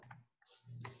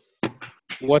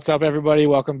What's up, everybody?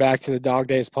 Welcome back to the Dog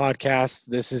Days podcast.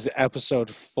 This is episode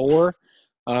 4.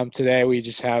 Today we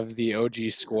just have the OG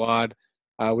squad.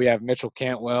 We have Mitchell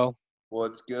Cantwell,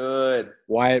 What's good?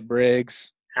 Wyatt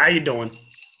Briggs, How you doing?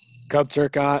 Cub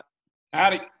Turcott,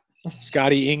 Howdy.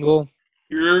 Scotty Engel,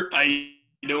 How you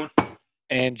doing?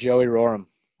 and Joey Roram.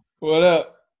 What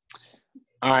up?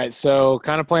 All right, so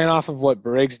kind of playing off of what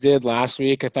Briggs did last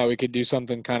week, I thought we could do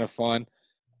something kind of fun.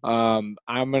 I'm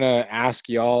going to ask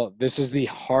y'all, this is the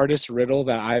hardest riddle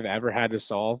that I've ever had to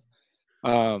solve.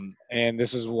 And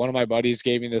this is one of my buddies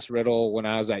gave me this riddle when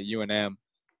I was at UNM.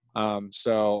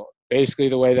 So basically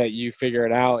the way that you figure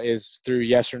it out is through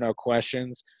yes or no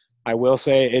questions. I will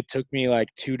say it took me like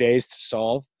 2 days to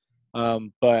solve.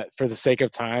 But for the sake of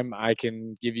time, I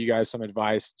can give you guys some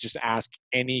advice. Just ask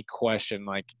any question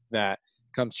like that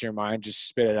comes to your mind. Just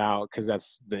spit it out because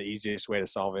that's the easiest way to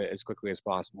solve it as quickly as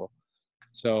possible.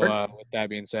 So with that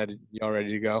being said, y'all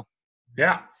ready to go?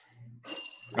 Yeah.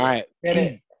 All right.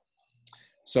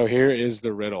 So here is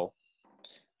the riddle.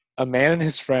 A man and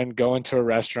his friend go into a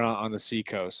restaurant on the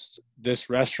seacoast. This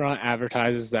restaurant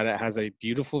advertises that it has a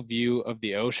beautiful view of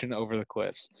the ocean over the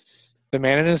cliffs. The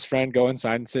man and his friend go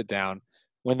inside and sit down.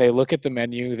 When they look at the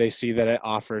menu, they see that it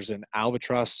offers an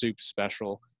albatross soup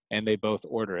special, and they both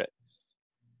order it.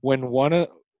 When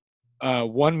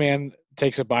one man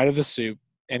takes a bite of the soup,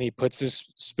 and he puts his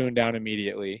spoon down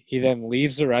immediately. He then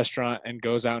leaves the restaurant and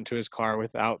goes out into his car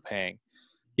without paying.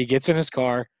 He gets in his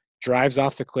car, drives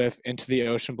off the cliff into the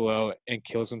ocean below, and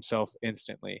kills himself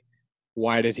instantly.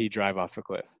 Why did he drive off the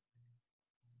cliff?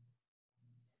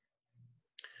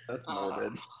 That's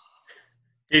morbid.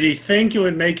 Did he think it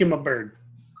would make him a bird?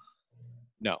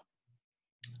 No.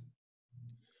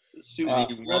 Do you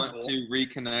want to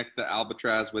reconnect the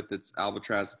albatross with its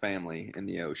albatross family in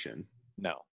the ocean?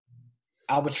 No.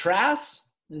 Albatross?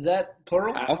 Is that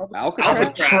plural?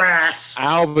 Albatross.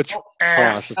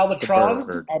 Albatross. Albatross?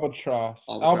 Albatross.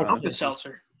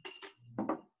 Alka-Seltzer.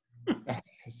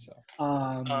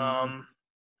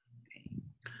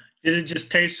 Did it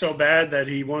just taste so bad that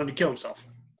he wanted to kill himself?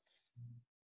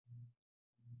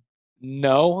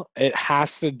 No, it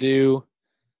has to do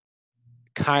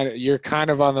you're kind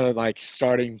of on the like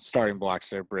starting blocks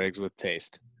there, Briggs, with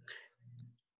taste.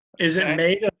 Is it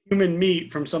made of human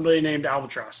meat from somebody named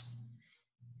Albatross?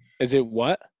 Is it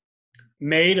what?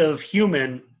 Made of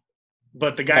human,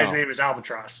 but the guy's No. name is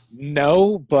Albatross.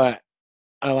 No, but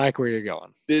I like where you're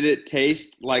going. Did it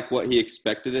taste like what he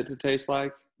expected it to taste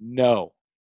like? No.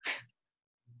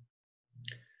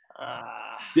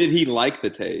 Did he like the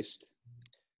taste?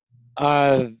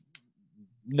 No.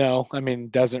 I mean,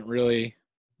 doesn't really.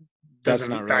 That's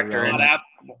Doesn't not factor really in. relevant.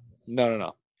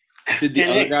 No. Did the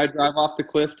other guy drive off the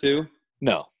cliff too?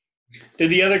 No.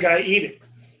 Did the other guy eat it?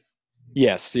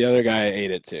 Yes, the other guy ate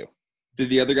it too.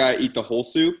 Did the other guy eat the whole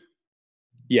soup?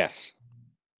 Yes.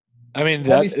 I mean,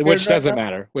 Should I be scared which right doesn't now?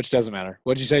 matter. Which doesn't matter.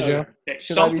 What'd you say, Joe?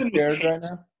 Should I be scared right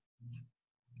now?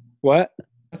 What?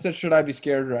 I said, should I be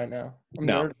scared right now? I'm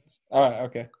No. nervous. All right,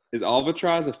 okay. Is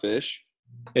albatross a fish?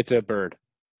 It's a bird.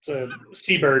 It's a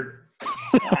seabird.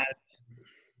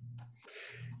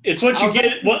 It's what you get.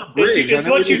 It's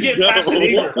what you get past an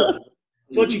eagle.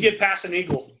 It's what you get past an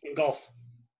eagle in golf.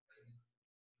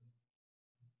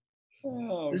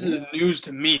 This is news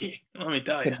to me. Let me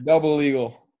tell you. The double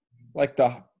eagle. Like the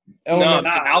No, element.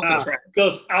 it's an albatross. It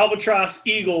goes albatross,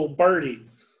 eagle, birdie,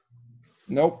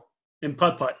 Nope. and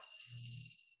putt-putt.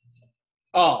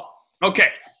 Oh, okay.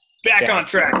 Back Yeah. on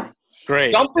track.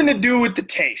 Great. Something to do with the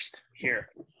taste here.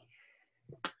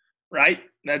 Right?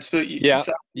 That's what you Yeah.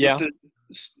 Yeah.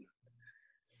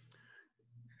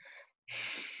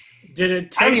 Did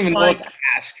it I don't taste even know what like? to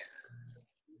ask.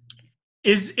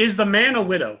 Is the man a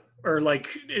widow, or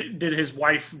like did his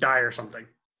wife die or something?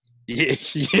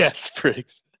 Yes,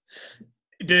 Briggs.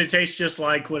 Did it taste just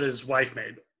like what his wife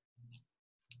made?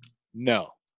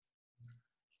 No.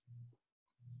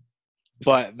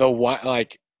 But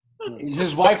Is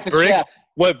his wife the Briggs, chef?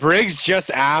 what Briggs just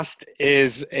asked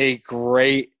is a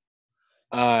great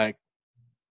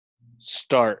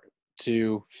start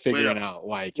to figuring out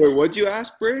why he Wait, what'd you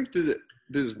ask, Briggs? Did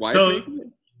his wife So- make it?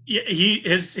 Yeah,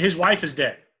 his wife is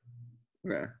dead.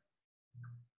 Okay.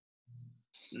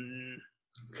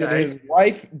 Did Okay. his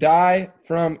wife die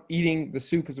from eating the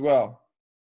soup as well?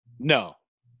 No.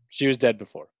 She was dead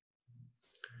before.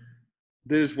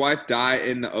 Did his wife die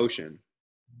in the ocean?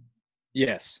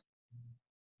 Yes.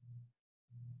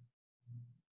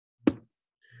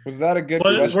 Was that a good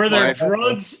Were question? there Wife.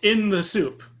 drugs in the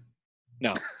soup?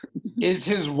 No. Is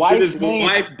his Did wife's his name?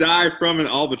 wife die from an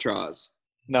albatross?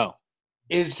 No.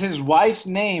 Is his wife's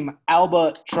name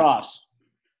Albatross?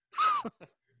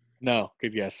 No.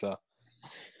 Good guess, though.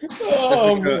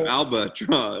 Oh, Jessica man.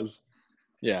 Albatross.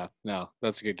 Yeah, no,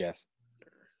 that's a good guess.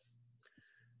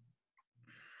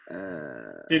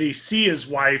 Did he see his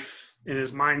wife in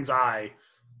his mind's eye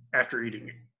after eating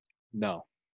it? No,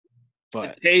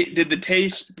 but Did the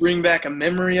taste bring back a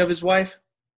memory of his wife?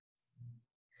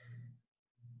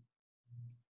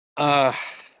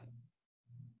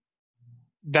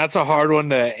 that's a hard one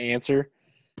to answer.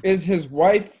 Is his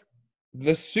wife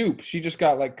the soup? She just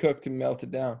got like cooked and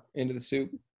melted down into the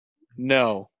soup.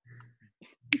 No,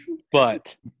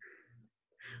 but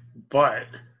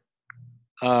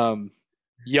y'all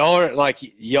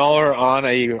are on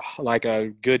a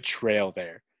good trail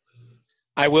there.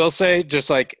 I will say, just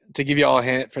like to give you all a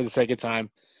hint for the sake of time,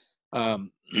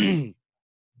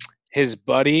 his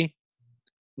buddy,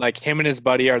 like him and his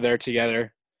buddy are there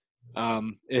together,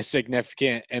 is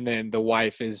significant, and then the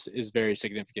wife is very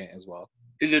significant as well.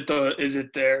 Is it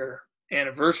their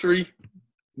anniversary?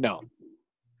 No,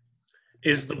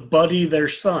 Is the buddy their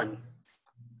son?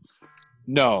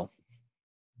 no,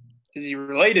 Is he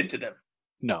related to them?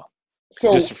 no,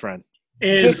 So just a friend.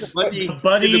 Is Did the the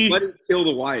buddy buddy kill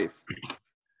the wife?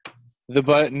 The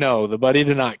buddy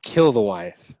did not kill the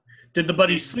wife. did the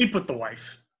buddy sleep with the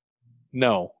wife?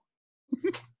 No.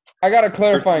 I got a Where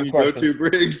clarifying can you go question. to,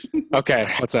 Briggs?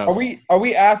 Okay, what's up? Are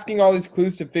we asking all these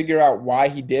clues to figure out why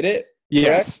he did it?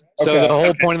 Yes. So Okay. the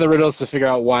whole point of the riddle is to figure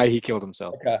out why he killed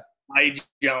himself. Okay. I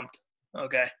jumped.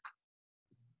 Okay.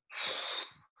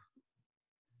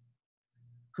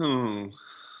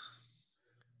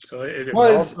 So it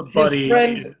Was involves the his buddy.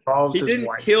 friend- It involves He his didn't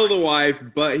wife. kill the wife,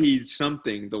 but he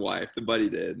something the wife. The buddy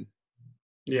did.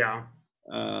 Yeah.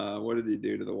 What did he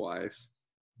do to the wife?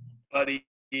 Buddy.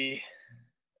 The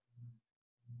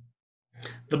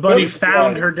buddy Good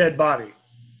found slide. her dead body.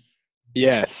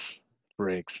 Yes,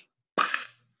 Briggs.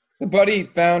 The buddy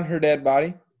found her dead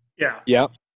body Yeah.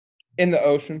 Yep. in the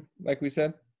ocean, like we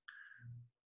said.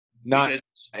 Not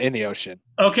in the ocean.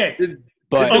 Okay.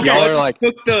 But Okay. y'all are like,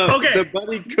 Cook Okay. The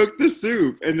buddy cooked the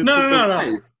soup, and it's No, the no, no.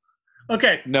 wife.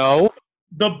 Okay. no,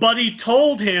 The buddy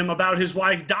told him about his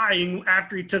wife dying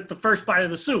after he took the first bite of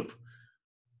the soup.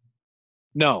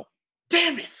 no.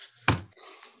 Damn it.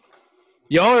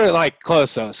 Y'all are like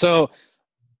close though. So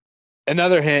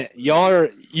another hint,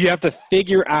 you have to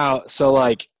figure out, so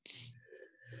like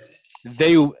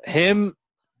they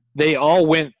all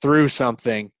went through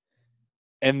something,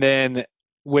 and then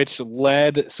which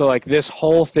led, so like this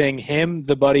whole thing, him,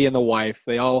 the buddy, and the wife,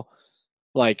 they all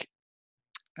like,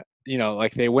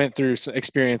 like they went through,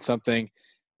 experienced something,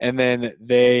 and then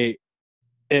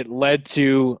it led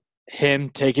to him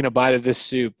taking a bite of this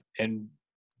soup and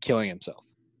killing himself.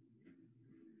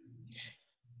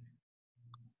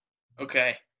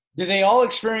 Okay. Did they all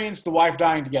experience the wife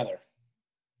dying together?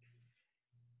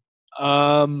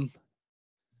 Um,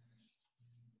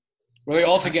 Were they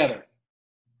all together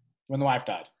when the wife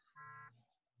died?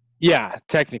 yeah,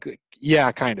 technically,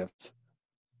 yeah, kind of.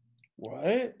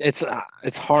 What?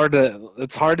 It's hard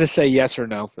to say yes or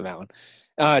no for that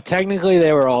one. Technically,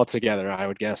 they were all together. I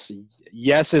would guess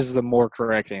yes is the more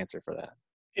correct answer for that.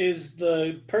 Is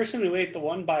the person who ate the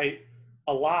one bite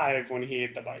alive when he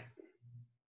ate the bite?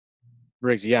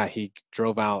 Briggs, yeah, he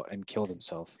drove out and killed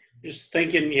himself. Just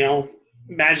thinking,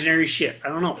 imaginary shit. I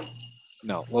don't know.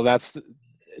 No, well,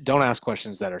 don't ask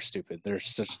questions that are stupid. There's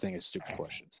such a thing as stupid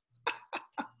questions.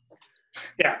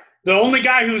 Yeah. The only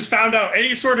guy who's found out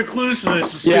any sort of clues to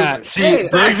this is Yeah, stupid. see,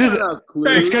 Briggs is.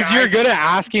 It's because guy. you're good at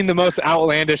asking the most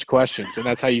outlandish questions, and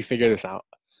that's how you figure this out.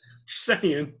 Just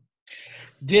saying.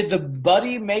 Did the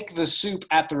buddy make the soup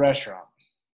at the restaurant?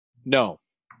 No,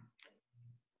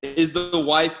 Is the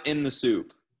wife in the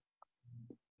soup?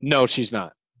 no, she's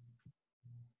not.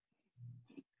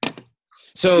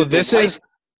 So Did the this wife- is.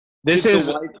 Did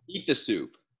the wife eat the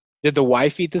soup? Did the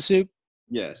wife eat the soup?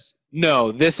 Yes.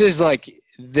 No, this is like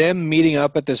them meeting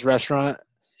up at this restaurant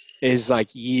is like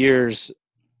years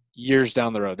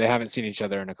down the road. They haven't seen each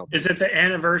other in a couple. Is it the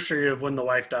anniversary of when the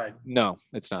wife died? No,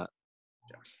 it's not.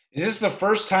 Is this the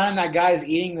first time that guy is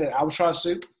eating the albatross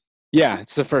soup? Yeah,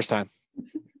 it's the first time.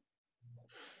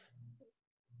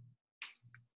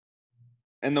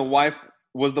 And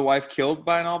was the wife killed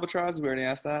by an albatross? We already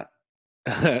asked that.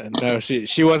 No,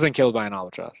 she wasn't killed by an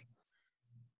albatross.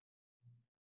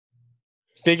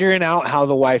 Figuring out how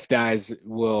the wife dies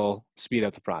will speed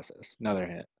up the process. Another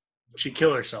hint. She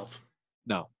killed herself.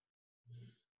 No.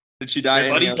 Did she die?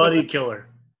 Did any other- buddy kill her?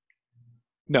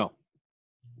 No.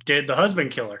 Did the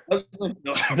husband kill her?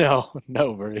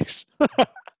 No, Bruce.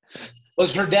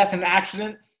 Was her death an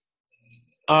accident?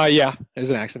 Yeah, it was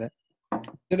an accident.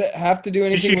 Did it have to do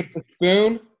anything she- with the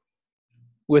spoon?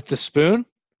 With the spoon?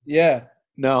 Yeah.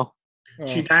 No. Oh.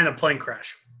 She died in a plane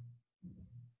crash.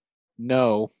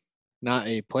 No, not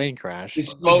a plane crash. Did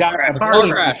she Boat die crash. in a Car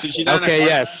boating crash. accident? Did she die in a Okay, car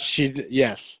yes, crash?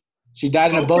 yes. She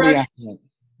died in a Boat boating crash? accident.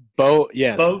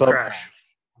 Boat crash.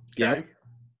 Yep. Okay.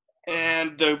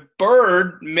 And the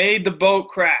bird made the boat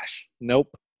crash. Nope.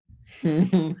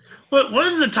 What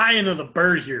is the tie-in of the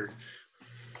bird here?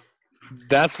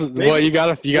 That's Maybe- what you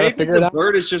gotta Maybe figure it the out.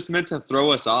 bird is just meant to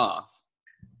throw us off.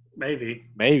 Maybe.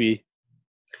 Maybe.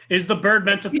 Is the bird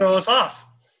meant to throw us off?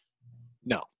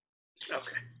 No.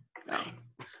 Okay. No.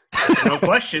 That's no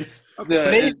question.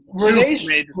 The Were they- soup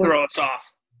made to throw us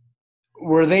off.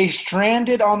 Were they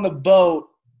stranded on the boat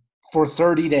for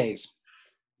 30 days?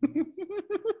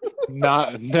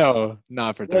 Not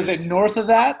for Was 30. it north of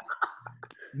that?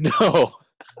 No.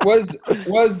 Was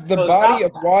the No, body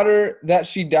stop. of water that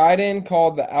she died in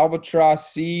called the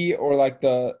Albatross Sea or like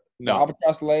the No.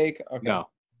 Albatross Lake? Okay. No.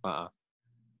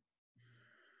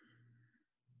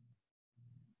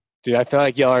 Dude, I feel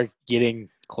like y'all are getting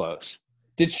close.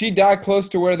 Did she die close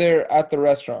to where they're at the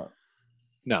restaurant?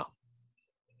 No.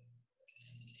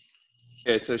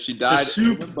 Okay, so she died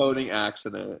soup- in a boating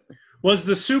accident. Was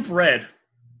the soup red?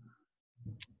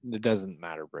 It doesn't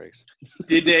matter, Briggs.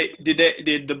 Did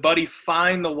the buddy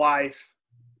find the wife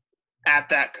at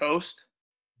that coast?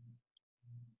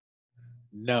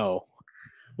 No.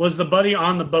 Was the buddy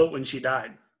on the boat when she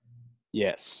died?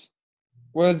 Yes.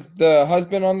 Was the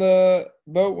husband on the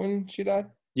boat when she died?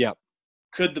 Yep.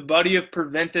 Could the buddy have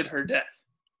prevented her death?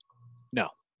 No.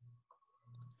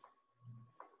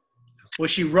 Was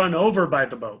she run over by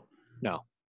the boat? No.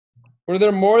 Were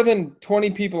there more than 20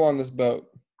 people on this boat?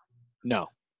 No.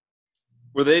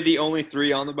 Were they the only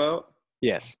 3 on the boat?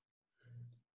 Yes.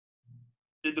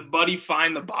 Did the buddy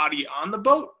find the body on the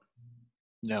boat?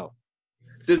 No.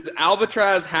 Does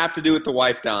Albatross have to do with the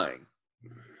wife dying?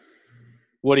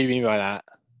 What do you mean by that?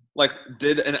 Like,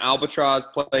 did an albatross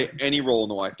play any role in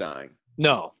the wife dying?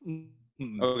 No.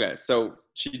 Mm-mm. Okay, so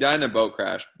she died in a boat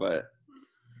crash, but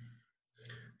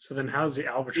So then how's the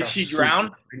albatross? Did she soup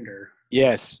drown? find her?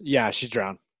 Yes. Yeah, she's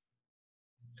drowned.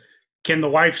 Can the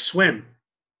wife swim?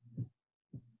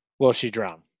 Well, she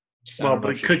drowned. I Well, don't know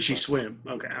but if could she can swim?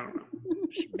 Okay, I don't know.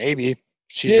 swim. Maybe.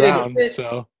 She Did it- drowned,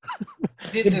 so.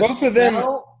 Did both of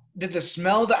them- Did the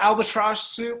smell of the albatross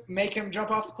soup make him jump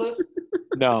off the cliff?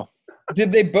 No.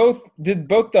 Did both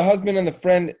the husband and the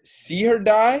friend see her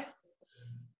die?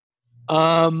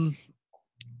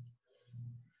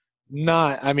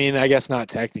 Not, I mean, I guess not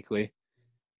technically.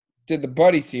 Did the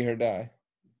buddy see her die?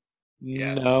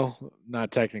 Yeah. No,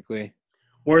 not technically.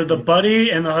 Were the buddy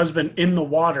and the husband in the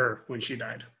water when she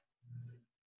died?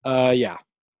 Yeah.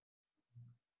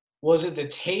 Was it the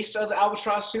taste of the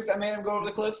albatross soup that made him go over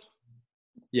the cliff?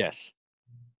 Yes.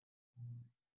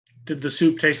 Did the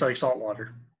soup taste like salt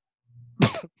water?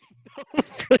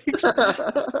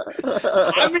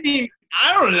 I mean,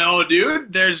 I don't know,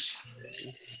 dude.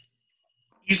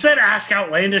 You said ask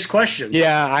outlandish questions.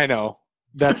 Yeah, I know.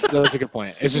 That's a good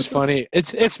point. It's just funny.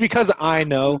 It's because I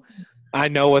know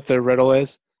what the riddle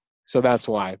is, so that's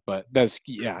why. But that's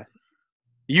yeah.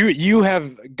 You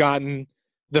have gotten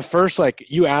the first, like,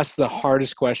 you asked the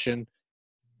hardest question,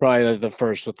 probably the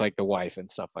first with like the wife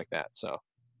and stuff like that. So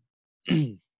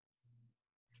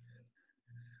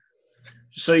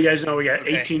So you guys know we got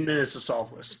Okay. 18 minutes to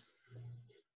solve this.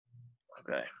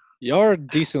 Okay. y'all are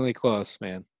decently close,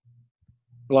 man.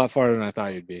 A lot farther than I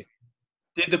thought you'd be.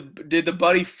 Did the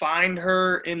buddy find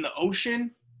her in the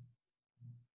ocean?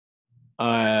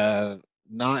 Not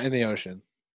in the ocean.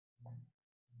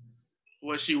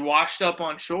 Was she washed up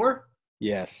on shore?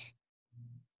 Yes.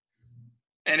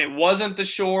 And it wasn't the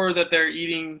shore that they're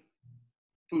eating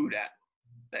food at,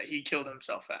 that he killed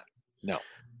himself at. No.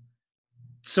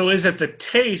 So is it the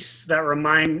taste that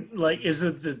is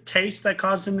it the taste that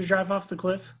caused him to drive off the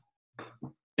cliff?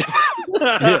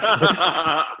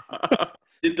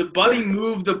 Did the buddy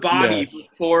move the body Yes.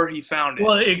 before he found it?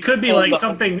 Well, it could be Hold like on.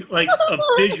 something like a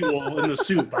visual in the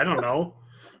soup. I don't know.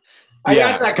 I Yeah,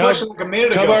 asked that Cub- question like a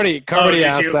minute ago. Cub already did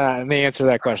asked you? that, and the answer to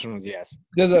that question was yes.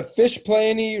 Does a fish play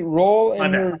any role My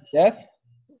in bad. her death?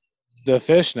 The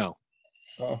fish, no.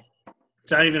 Oh.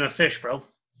 It's not even a fish, bro.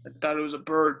 I thought it was a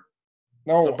bird.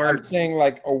 No, It's a I'm bird. saying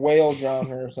like a whale drowned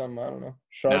her or something. I don't know.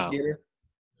 Shark No. get her.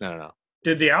 No.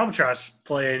 Did the albatross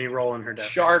play any role in her death?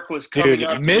 Shark was coming Dude,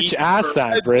 up. to Mitch eat the asked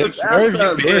bird. that, Briggs. Where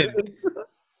have you been?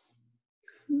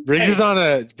 Briggs is on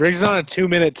a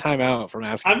 2-minute timeout from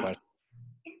asking I'm- questions.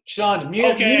 Sean, mute,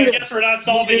 Okay, mute I guess we're not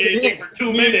solving anything for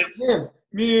 2 minutes. him.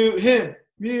 Mute him.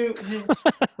 Mute him.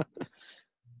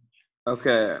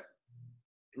 Okay. I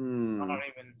don't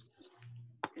even.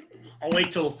 I'll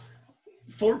wait till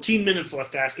 14 minutes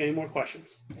left to ask any more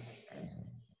questions.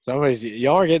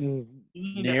 Y'all are getting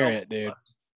near No. it, dude.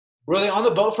 Were they on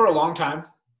the boat for a long time?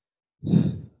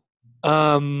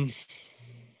 I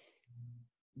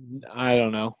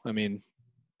don't know. I mean,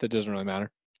 that doesn't really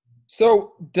matter.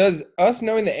 So does us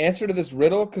knowing the answer to this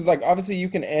riddle, because like obviously you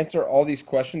can answer all these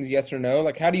questions yes or no.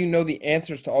 Like, how do you know the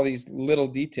answers to all these little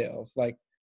details? Like,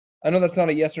 I know that's not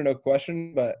a yes or no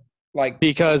question, but like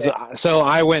Because so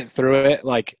I went through it,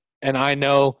 like, and I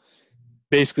know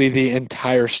basically the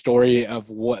entire story of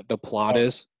what the plot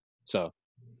is. So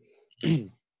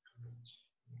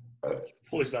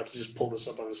Always about to just pull this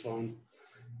up on his phone.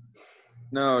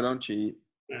 No, don't cheat.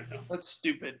 I don't know. That's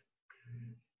stupid.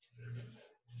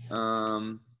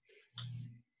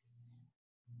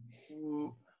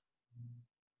 Ooh.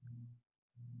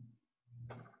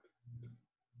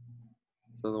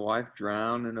 So the wife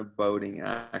drowned in a boating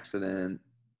accident,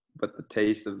 but the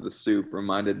taste of the soup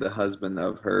reminded the husband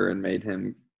of her and made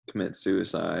him commit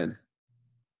suicide.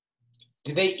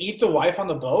 Did they eat the wife on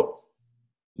the boat?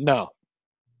 no,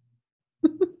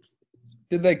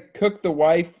 did they cook the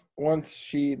wife once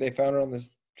they found her on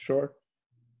this shore?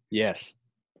 yes,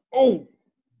 Oh,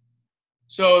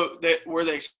 So were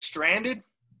they stranded?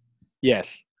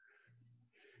 yes,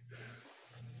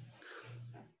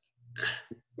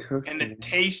 And the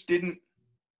taste didn't.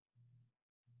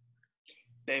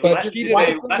 They But let, she they didn't- Wife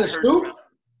in let the her soup? drown.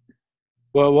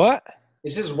 well, what?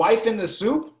 Is his wife in the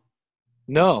soup?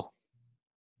 No,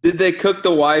 Did they cook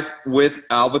the wife with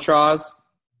albatross?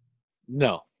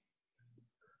 no,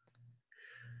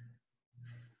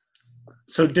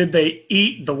 So did they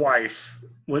eat the wife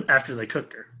after they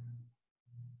cooked her?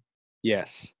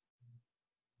 yes,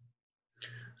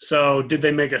 So did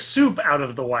they make a soup out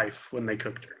of the wife when they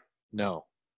cooked her? no,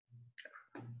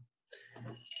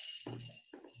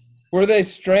 were they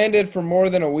stranded for more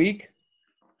than a week?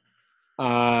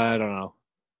 I don't know.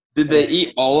 Did they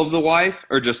eat all of the wife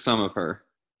or just some of her?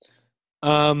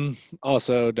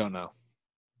 Also don't know.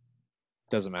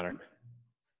 Doesn't matter.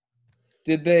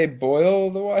 Did they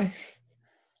boil the wife?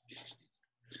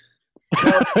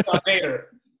 Later.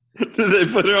 Did they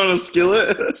put her on a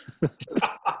skillet?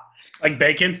 Like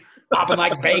bacon? Popping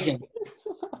like bacon.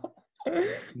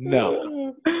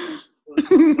 No,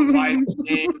 Wife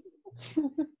ate.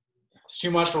 It's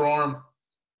too much for Orm.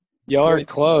 y'all are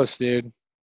close, dude.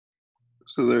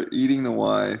 So they're eating the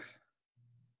wife.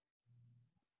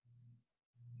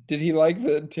 Did he like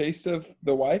the taste of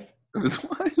the wife? Of his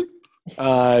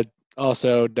wife?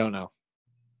 Also don't know.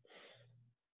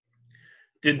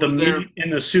 Did the Was there- meat in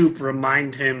the soup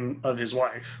remind him of his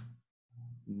wife?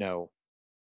 No,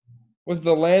 Was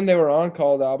the land they were on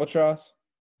called Albatross?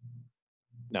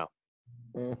 No.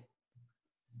 Mm.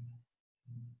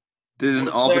 Did an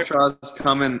Was albatross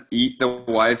come and eat the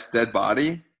wife's dead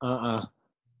body?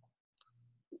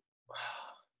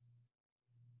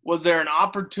 Was there an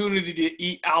opportunity to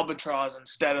eat albatross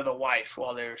instead of the wife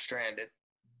while they were stranded?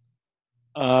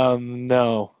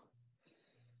 No.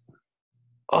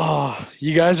 Oh,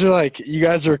 you guys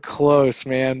are close,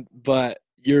 man, but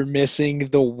you're missing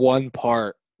the one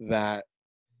part that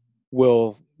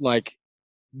will, like,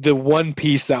 the one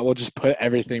piece that will just put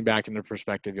everything back into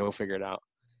perspective. You'll figure it out.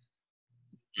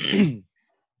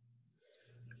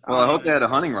 Well, I hope they had a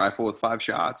hunting rifle with 5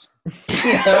 shots.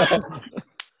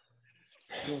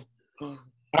 All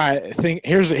right,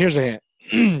 here's a hint.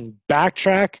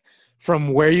 Backtrack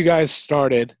from where you guys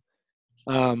started,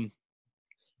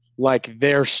 like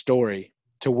their story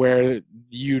to where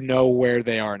you know where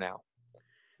they are now.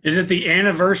 Is it the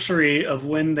anniversary of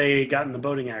when they got in the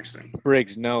boating accident?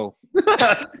 Briggs, no.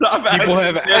 Stop People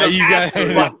have you guys.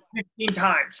 Like 15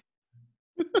 times.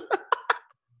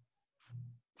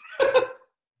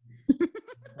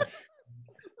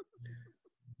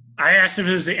 I asked if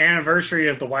it was the anniversary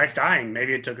of the wife dying.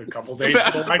 Maybe it took a couple days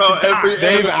for the That's wife about to die. every-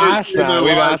 They've asked that.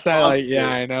 We've asked that. Like, yeah,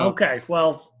 I know. Okay,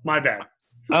 well, my bad.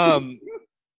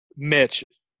 Mitch,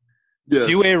 Yes.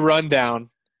 do a rundown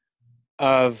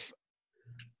of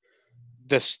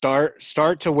the start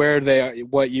to where they are,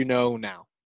 what you know now.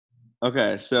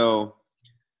 Okay, so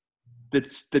the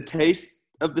taste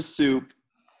of the soup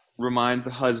reminds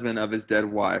the husband of his dead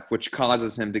wife, which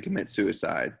causes him to commit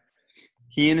suicide.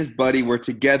 He and his buddy were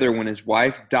together when his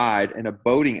wife died in a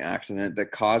boating accident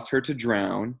that caused her to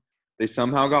drown. They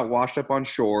somehow got washed up on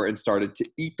shore and started to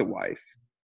eat the wife.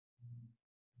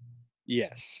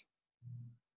 Yes.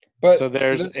 But So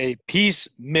there's a piece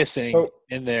missing Oh.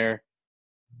 in there.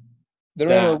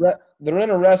 they're in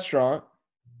a restaurant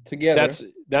together.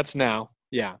 That's now.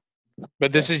 Yeah.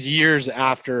 But this is years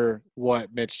after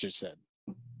what Mitch just said.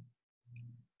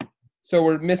 So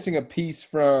we're missing a piece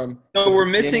from. So we're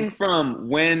missing from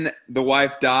when the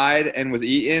wife died and was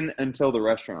eaten until the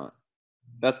restaurant.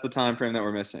 That's the time frame that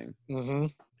we're missing. Mm-hmm.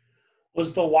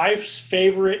 Was the wife's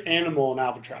favorite animal an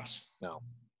albatross? No.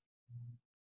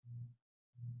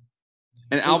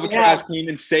 And Albatross came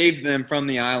and saved them from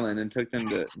the island and took them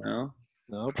to no.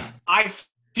 Nope. I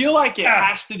feel like it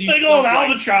has to do. Big old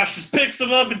albatross just picks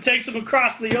them up and takes them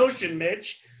across the ocean,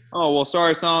 Mitch. Oh well,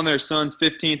 sorry, it's not on their son's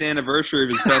 15th anniversary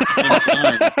of his best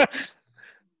friend's time.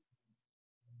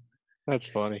 That's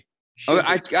funny. Oh,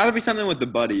 I got to be something with the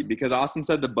buddy because Austin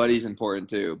said the buddy's important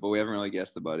too, but we haven't really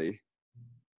guessed the buddy.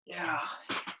 Yeah.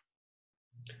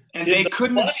 And Did they the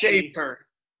couldn't buddy- save her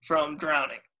from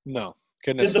drowning. No.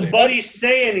 Couldn't Did have the saved buddy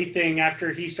say anything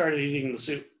after he started eating the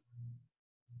soup?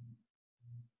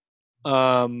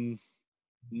 it.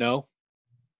 No.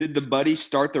 Did the buddy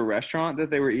start the restaurant that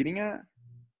they were eating at?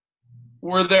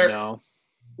 Were there No.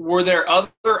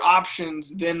 other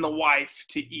options than the wife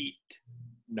to eat?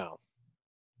 No.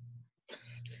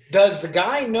 Does the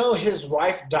guy know his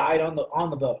wife died on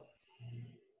the boat?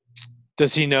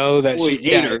 Does he know that Well, she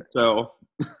he ate her, so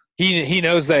he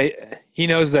knows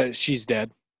that she's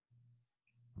dead.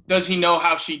 Does he know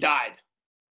how she died?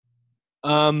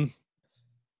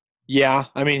 Yeah,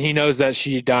 I mean he knows that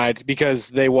she died because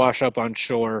they wash up on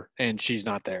shore and she's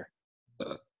not there.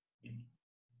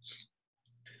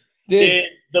 Did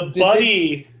the did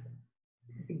buddy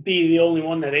be the only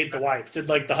one that ate the wife? Did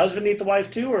like the husband eat the wife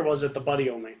too, or was it the buddy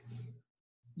only?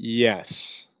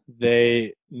 Yes.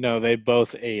 They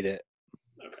both ate it.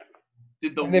 Okay.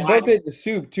 Did the And they wife, both ate the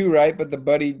soup too, right? But the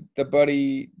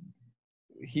buddy,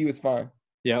 he was fine.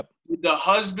 Yep. is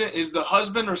the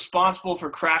husband responsible for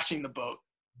crashing the boat?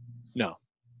 No.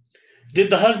 Did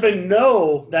the husband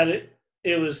know that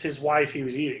it was his wife he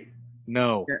was eating?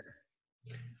 No.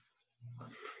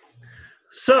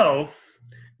 So,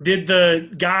 did the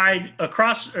guy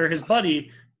across or his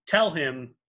buddy tell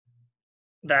him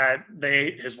that they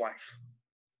ate his wife?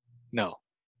 No.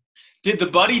 Did the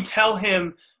buddy tell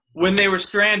him when they were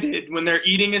stranded, when they're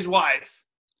eating his wife,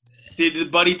 did the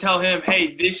buddy tell him,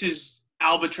 hey, this is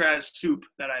albatross soup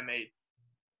that I made?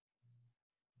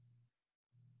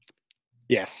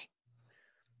 Yes.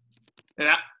 And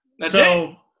that's it.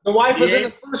 So, The wife was in Yeah.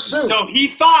 the first soup. So he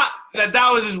thought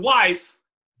that was his wife,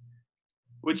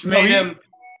 which No, made he- him.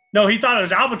 no, he thought it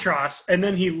was albatross, and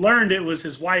then he learned it was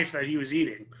his wife that he was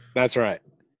eating. That's right.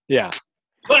 Yeah.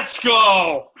 Let's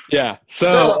go. Yeah. Bill,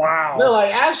 So Wow. Bill, I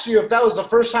asked you if that was the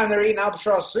first time they were eating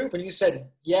albatross soup, and you said,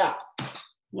 yeah.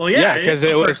 Well, yeah, it's because the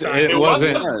it was first time. it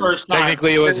wasn't the first time.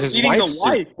 technically it was They were his eating wife's the soup.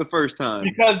 wife the first time.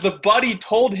 Because the buddy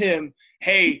told him,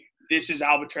 hey, this is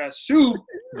albatross soup,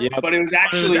 Yep. but it was It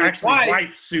actually, was his actually wife.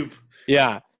 wife soup.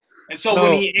 Yeah. And so, So-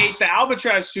 when he ate the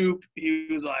albatross soup, he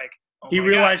was like, oh He my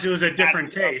realized God, it was a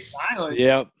different that's taste. Island.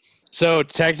 Yep. So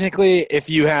technically, if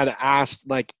you had asked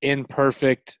like in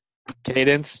perfect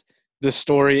cadence, the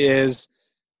story is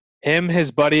him,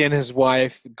 his buddy, and his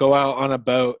wife go out on a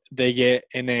boat. They get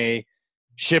in a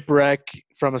shipwreck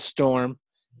from a storm,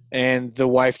 and the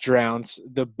wife drowns.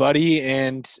 The buddy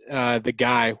and the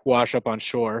guy wash up on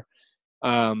shore,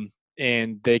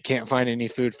 and they can't find any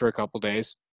food for a couple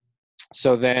days.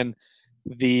 So then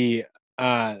the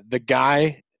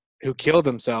guy who killed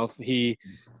himself, he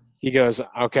goes,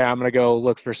 okay, I'm gonna go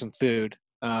look for some food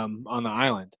on the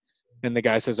island. And the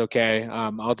guy says, okay,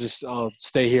 I'll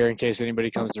stay here in case anybody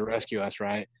comes to rescue us,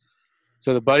 right?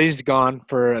 So the buddy's gone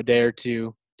for a day or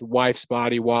two. The wife's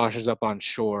body washes up on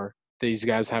shore. These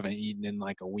guys haven't eaten in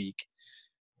like a week.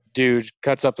 Dude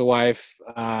cuts up the wife,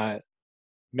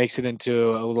 makes it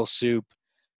into a little soup,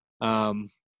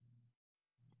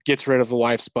 gets rid of the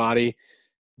wife's body.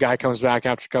 Guy comes back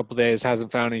after a couple days,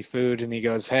 hasn't found any food, and he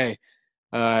goes, hey,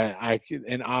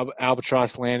 an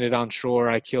albatross landed on shore.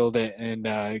 I killed it, and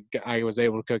I was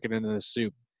able to cook it into the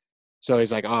soup. So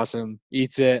he's like, awesome.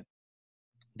 Eats it.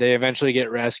 They eventually get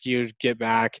rescued, get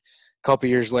back. A couple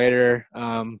years later,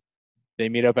 they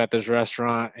meet up at this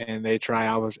restaurant, and they try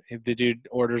the dude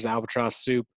orders albatross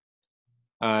soup,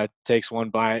 takes one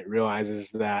bite,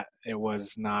 realizes that it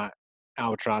was not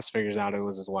albatross, figures out it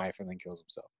was his wife, and then kills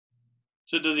himself.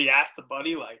 So does he ask the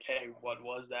buddy, like, hey, what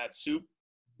was that soup?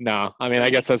 No, I mean, I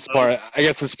guess that's part. I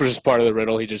guess this is just part of the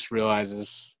riddle. He just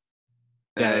realizes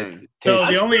that. Dang. It So tastes-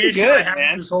 the only pretty issue I good, have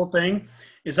man. with this whole thing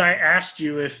is I asked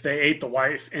you if they ate the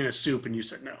wife in a soup, and you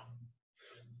said no.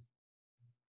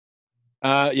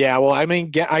 yeah, well, I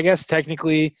mean, I guess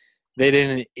technically they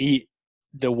didn't eat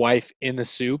the wife in the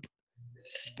soup.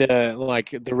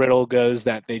 The riddle goes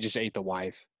that they just ate the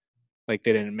wife, like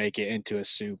they didn't make it into a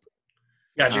soup.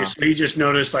 Gotcha. So you just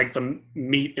noticed like the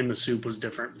meat in the soup was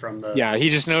different from the. Yeah, he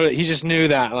just knew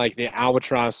that like the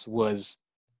albatross was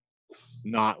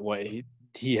not what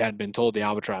he had been told the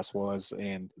albatross was,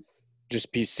 and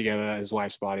just pieced together that his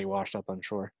wife's body washed up on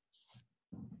shore.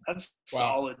 That's Wow.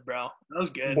 solid, bro. That was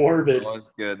good. Morbid. That was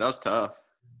good. That was tough.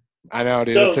 I know,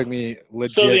 dude. So- it took me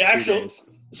legit So the 2 actual, days.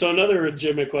 so another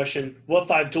legitimate question: what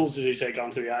 5 tools did he take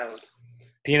onto the island?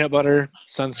 Peanut butter,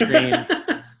 sunscreen,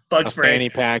 Bug a spray, fanny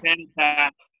pack. Fanny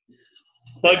pack.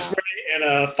 bug Yeah. spray, and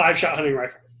a 5-shot hunting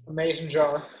rifle. A mason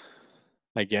jar.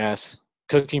 I guess.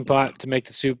 Cooking pot to make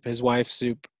the soup, his wife's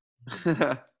soup.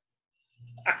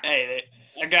 Hey,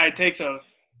 that guy takes a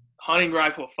hunting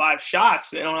rifle, 5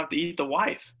 shots. They don't have to eat the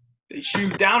wife. They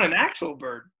shoot down an actual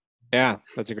bird. Yeah,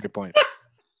 that's a great point.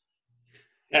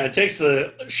 And it takes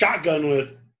the shotgun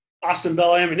with Austin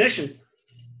Bell ammunition.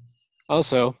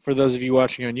 Also, for those of you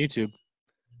watching on YouTube,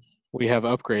 we have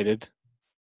upgraded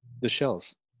the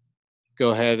shells.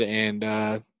 Go ahead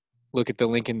and look at the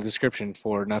link in the description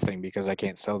for nothing because I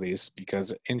can't sell these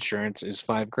because insurance is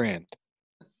 $5,000.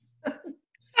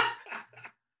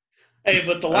 Hey,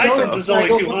 but the That's license tough. is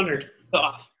only 200.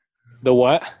 Tough. The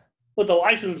what? But the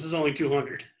license is only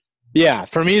 200. Yeah,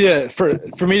 for me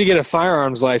to get a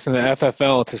firearms license at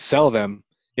FFL to sell them,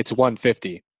 it's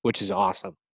 $150, which is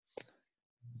awesome.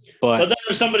 But then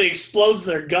if somebody explodes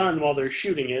their gun while they're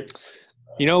shooting it,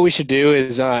 You know what we should do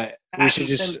is we should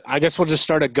just I guess we'll just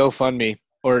start a GoFundMe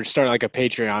or start like a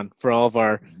Patreon for all of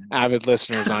our avid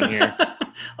listeners on here.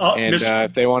 oh, And Mr.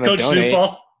 if they want to Coach donate,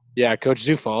 Zufall. yeah, Coach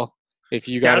Zufall, if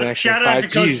you got an extra Shout out to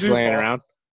Coach 5Gs laying Zufall.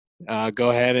 around, go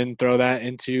ahead and throw that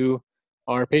into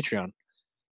our Patreon.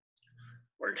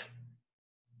 Word.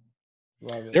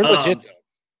 Love it. They're legit. Though.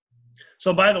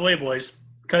 So, by the way, boys,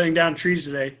 cutting down trees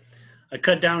today, I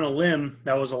cut down a limb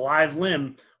that was a live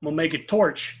limb. We'll make a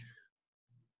torch,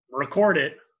 record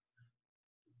it,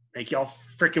 make y'all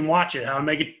freaking watch it. How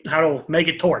to make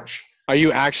a torch. Are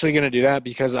you actually going to do that?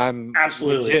 Because I'm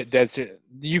Absolutely. legit dead serious.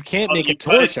 You can't Oh, make a you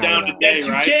cut it torch out down of that. today, Yes,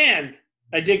 you right? can.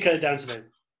 I did cut it down today.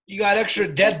 You got extra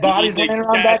dead bodies You need laying to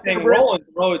around keep back that there, thing Brits? rolling,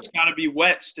 bro. It's got to be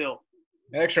wet still.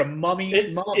 Extra mummified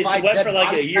It's wet dead for like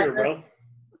a bodies year, back there? bro.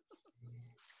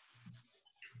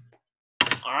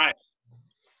 All right.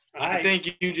 All I right. think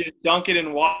you just dunk it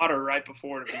in water right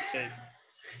before to be safe.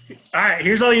 All right,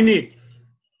 here's all you need.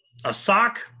 A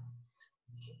sock,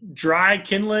 dry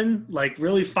kindling, like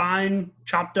really fine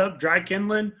chopped up dry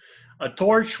kindling, a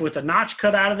torch with a notch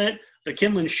cut out of it, the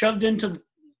kindling shoved into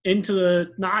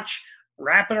the notch,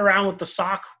 wrap it around with the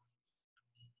sock,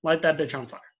 light that bitch on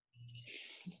fire.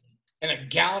 And a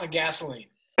gallon of gasoline.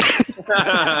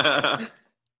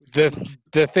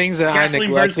 The things that I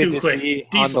Gasoline burns neglected too to quick. see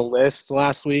on the Diesel. list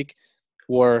last week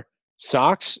were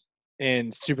socks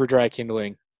and super dry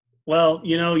kindling. Well,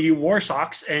 you wore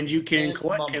socks and you can And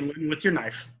collect mum. kindling with your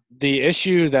knife. The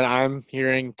issue that I'm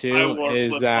hearing I too wore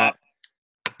is flip-flop.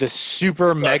 that the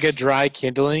super mega dry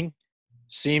kindling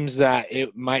seems that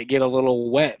it might get a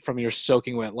little wet from your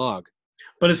soaking wet log.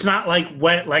 But it's not like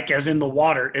wet, like as in the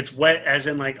water. It's wet as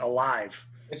in like alive.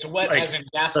 It's wet Like, as in The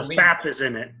gasoline. sap is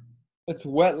in it. It's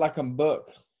wet like a book.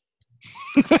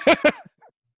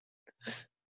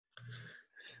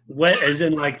 Wet as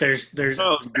in like there's That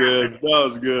was good. That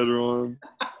was good, Ron.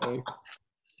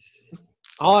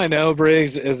 All I know,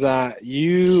 Briggs, is that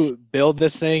you build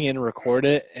this thing and record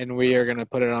it, and we are going to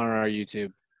put it on our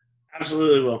YouTube.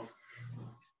 Absolutely will.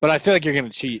 But I feel like you're going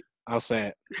to cheat. I'll say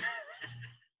it.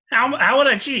 How would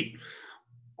I cheat?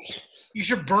 You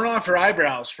should burn off your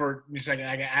eyebrows for just like an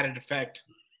added effect.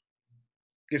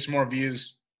 Get some more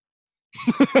views.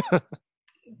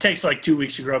 Takes like 2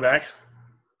 weeks to grow back.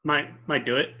 Might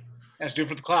do it. Let's do it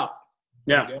for the clout.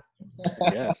 Yeah.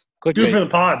 Yes. Click Do it for the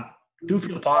pod. Do it for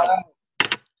the pod.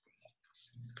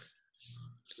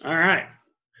 All right.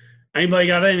 Anybody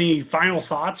got any final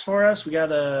thoughts for us? We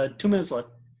got 2 minutes left.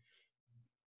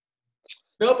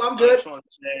 Nope, I'm I good. just want to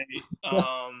say,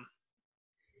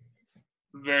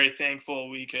 very thankful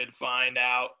we could find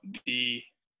out the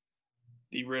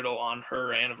riddle on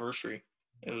her anniversary.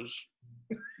 It was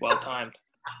well timed.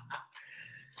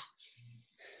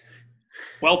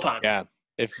 Well timed. Yeah.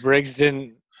 If Briggs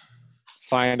didn't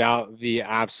find out the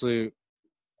absolute,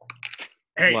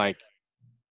 Hey,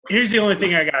 here's the only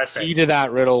thing I gotta say. key to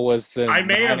that riddle was the I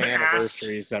may 9 have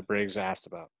anniversaries that Briggs asked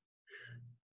about.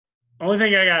 Only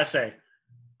thing I gotta say.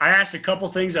 I asked a couple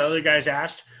things that other guys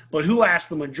asked, but who asked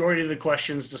the majority of the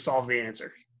questions to solve the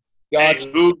answer? Hey, Gotcha.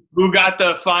 who got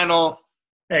the final?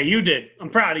 Hey, you did. I'm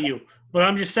proud of you. But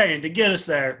I'm just saying, to get us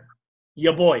there,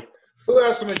 your boy. Who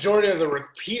asked the majority of the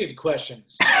repeated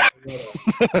questions?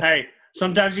 Hey,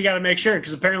 sometimes you got to make sure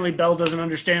because apparently Belle doesn't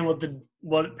understand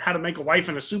how to make a wife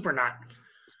in a super knot.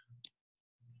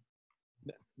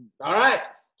 All right.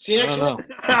 See you I next don't week.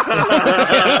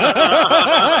 know.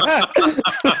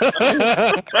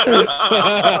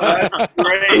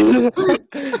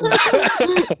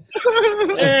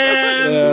 Yeah,